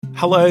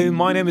Hello,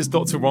 my name is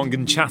Dr.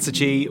 Rangan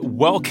Chatterjee.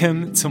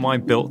 Welcome to my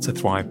Built to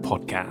Thrive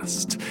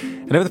podcast.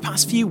 And over the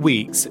past few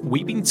weeks,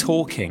 we've been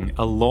talking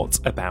a lot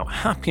about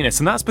happiness.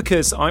 And that's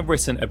because I've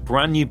written a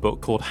brand new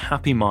book called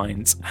Happy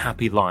Minds,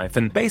 Happy Life.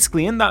 And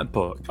basically in that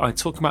book, I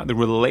talk about the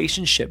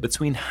relationship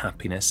between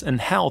happiness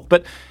and health.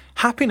 But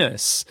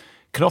happiness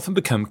can often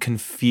become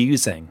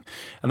confusing.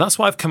 And that's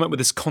why I've come up with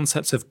this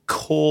concept of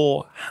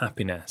core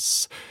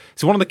happiness.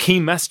 So one of the key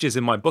messages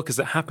in my book is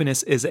that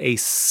happiness is a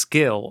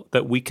skill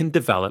that we can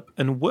develop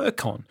and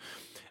work on.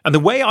 And the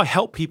way I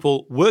help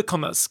people work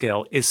on that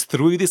skill is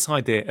through this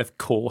idea of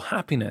core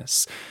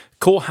happiness.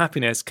 Core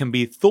happiness can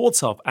be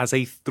thought of as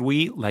a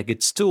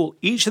three-legged stool.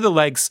 Each of the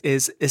legs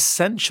is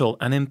essential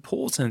and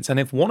important. And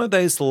if one of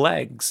those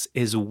legs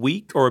is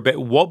weak or a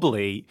bit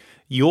wobbly,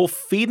 your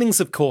feelings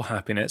of core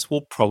happiness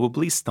will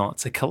probably start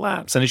to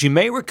collapse. And as you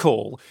may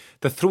recall,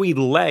 the three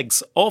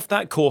legs of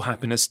that core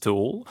happiness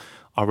stool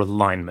are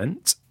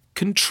alignment,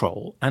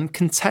 control, and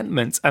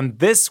contentment. And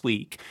this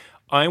week,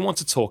 I want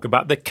to talk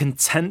about the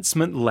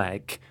contentment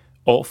leg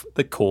of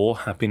the core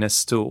happiness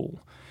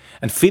stool.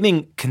 And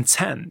feeling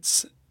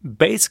content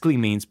basically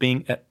means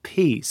being at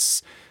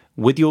peace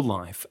with your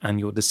life and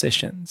your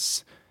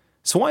decisions.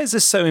 So why is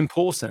this so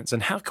important,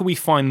 and how can we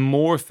find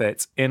more of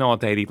it in our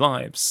daily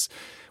lives?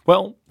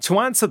 Well, to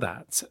answer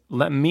that,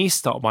 let me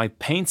start by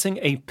painting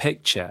a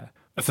picture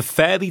of a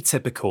fairly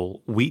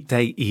typical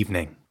weekday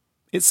evening.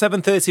 It's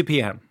 7:30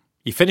 p.m.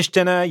 You finished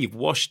dinner, you've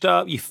washed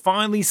up, you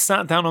finally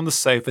sat down on the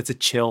sofa to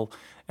chill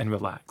and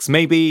relax.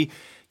 Maybe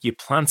you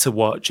plan to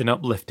watch an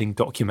uplifting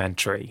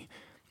documentary.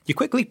 You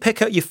quickly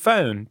pick up your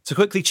phone to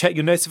quickly check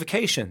your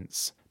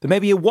notifications. There may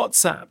be a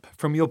WhatsApp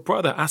from your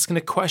brother asking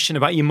a question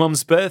about your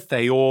mum's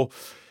birthday, or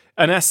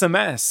an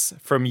SMS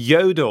from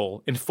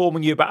Yodel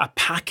informing you about a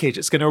package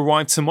that's going to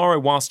arrive tomorrow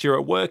whilst you're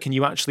at work, and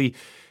you actually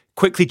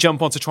quickly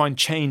jump on to try and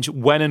change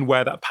when and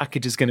where that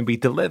package is going to be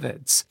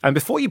delivered. And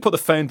before you put the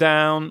phone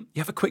down,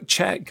 you have a quick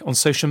check on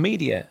social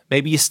media.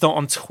 Maybe you start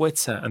on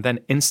Twitter and then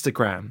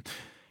Instagram.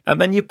 And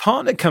then your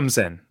partner comes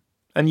in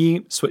and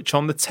you switch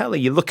on the telly,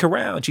 you look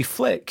around, you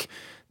flick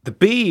the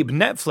Beeb,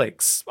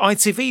 Netflix,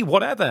 ITV,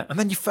 whatever, and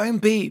then your phone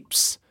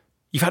beeps.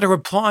 You've had a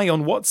reply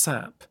on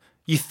WhatsApp.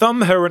 You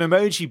thumb her an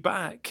emoji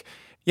back.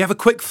 You have a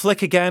quick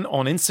flick again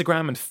on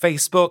Instagram and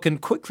Facebook and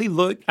quickly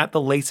look at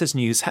the latest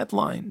news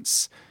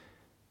headlines.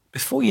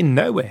 Before you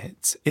know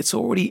it, it's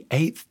already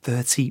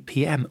 8:30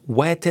 p.m.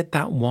 Where did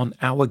that 1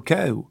 hour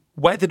go?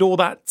 Where did all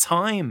that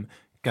time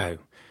go?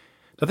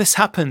 Now, this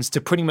happens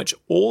to pretty much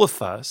all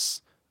of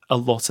us a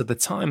lot of the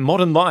time.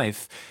 Modern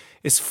life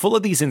is full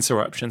of these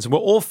interruptions. We're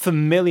all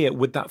familiar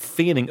with that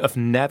feeling of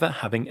never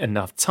having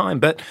enough time.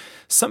 But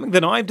something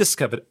that I've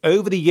discovered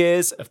over the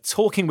years of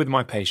talking with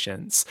my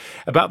patients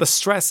about the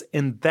stress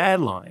in their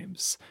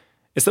lives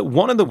is that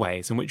one of the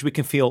ways in which we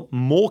can feel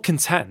more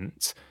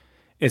content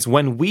is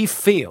when we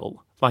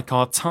feel like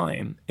our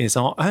time is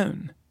our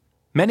own.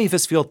 Many of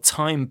us feel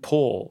time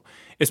poor.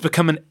 It's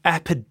become an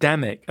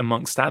epidemic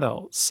amongst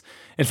adults.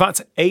 In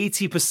fact,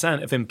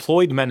 80% of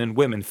employed men and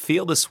women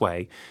feel this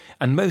way,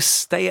 and most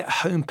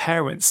stay-at-home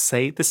parents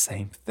say the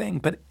same thing.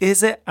 But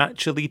is it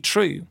actually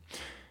true?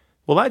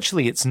 Well,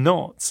 actually, it's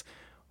not.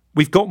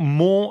 We've got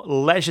more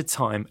leisure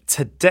time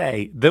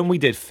today than we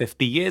did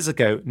 50 years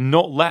ago,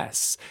 not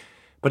less.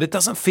 But it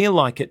doesn't feel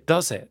like it,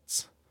 does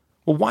it?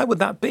 Well, why would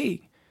that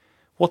be?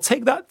 Well,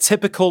 take that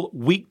typical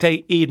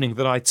weekday evening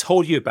that I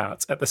told you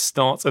about at the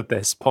start of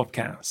this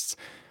podcast.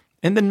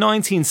 In the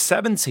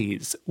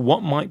 1970s,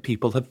 what might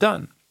people have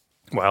done?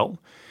 Well,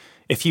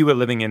 if you were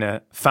living in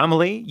a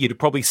family, you'd have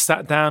probably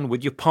sat down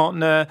with your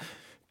partner,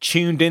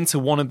 tuned into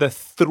one of the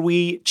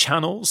 3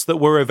 channels that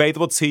were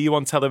available to you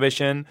on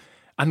television,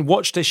 and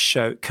watched a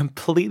show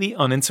completely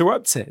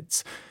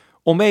uninterrupted.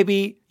 Or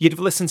maybe you'd have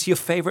listened to your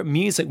favorite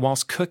music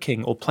whilst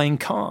cooking or playing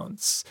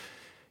cards.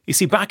 You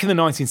see, back in the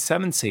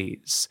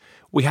 1970s,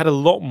 we had a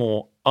lot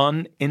more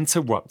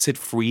uninterrupted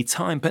free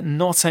time, but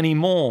not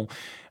anymore.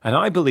 And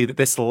I believe that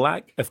this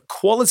lack of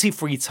quality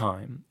free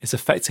time is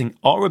affecting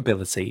our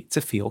ability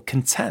to feel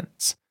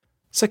content.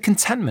 So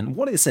contentment,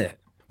 what is it?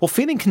 Well,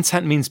 feeling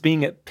content means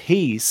being at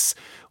peace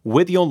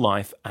with your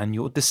life and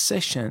your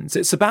decisions.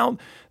 It's about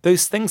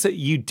those things that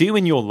you do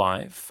in your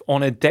life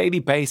on a daily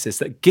basis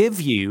that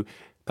give you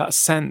that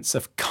sense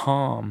of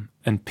calm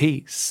and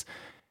peace.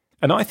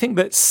 And I think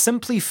that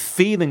simply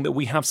feeling that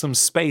we have some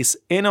space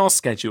in our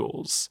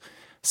schedules,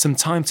 some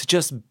time to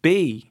just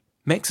be,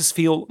 makes us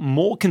feel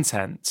more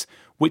content,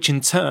 which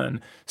in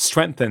turn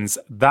strengthens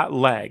that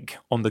leg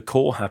on the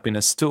core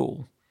happiness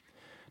stool.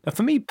 Now,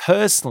 for me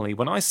personally,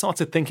 when I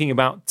started thinking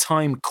about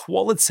time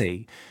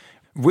quality,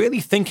 really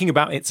thinking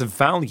about its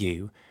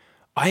value,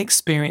 I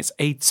experienced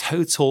a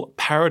total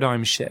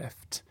paradigm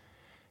shift.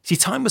 See,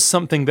 time was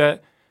something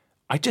that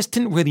I just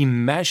didn't really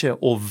measure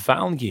or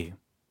value.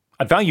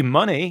 I'd value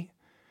money.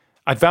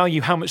 I'd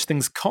value how much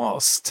things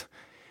cost.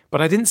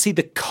 But I didn't see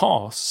the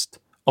cost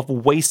of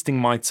wasting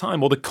my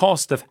time or the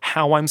cost of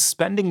how I'm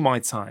spending my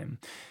time.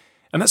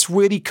 And that's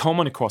really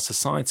common across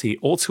society.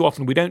 All too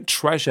often, we don't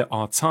treasure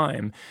our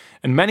time.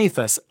 And many of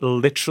us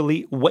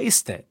literally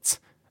waste it.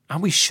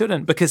 And we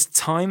shouldn't, because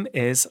time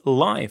is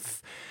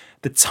life.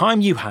 The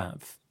time you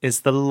have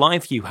is the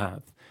life you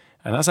have.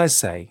 And as I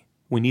say,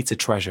 we need to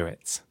treasure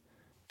it.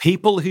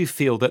 People who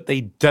feel that they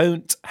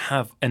don't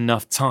have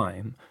enough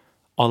time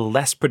are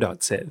less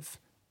productive,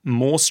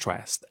 more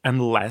stressed,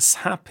 and less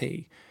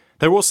happy.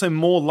 They're also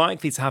more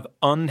likely to have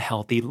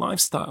unhealthy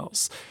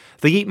lifestyles.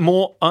 They eat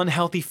more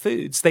unhealthy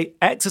foods, they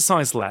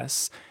exercise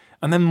less,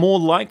 and they're more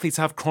likely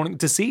to have chronic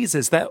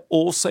diseases. They're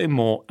also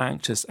more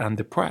anxious and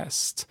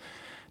depressed.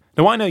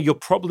 Now, I know you're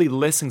probably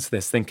listening to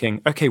this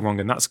thinking, okay,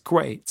 Rongan, that's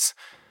great,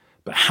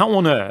 but how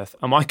on earth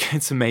am I going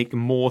to make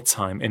more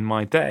time in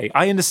my day?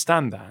 I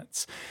understand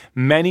that.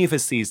 Many of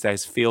us these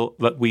days feel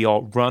that we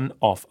are run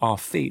off our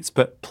feet,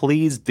 but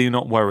please do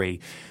not worry.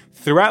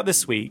 Throughout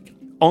this week,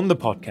 on the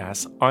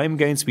podcast, I'm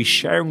going to be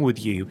sharing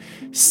with you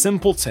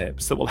simple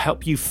tips that will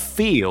help you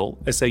feel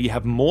as though you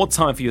have more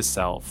time for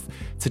yourself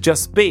to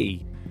just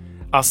be.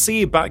 I'll see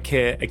you back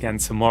here again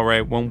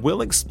tomorrow when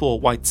we'll explore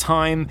why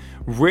time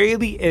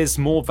really is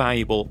more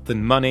valuable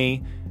than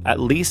money, at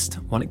least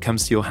when it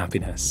comes to your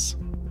happiness.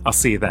 I'll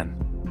see you then.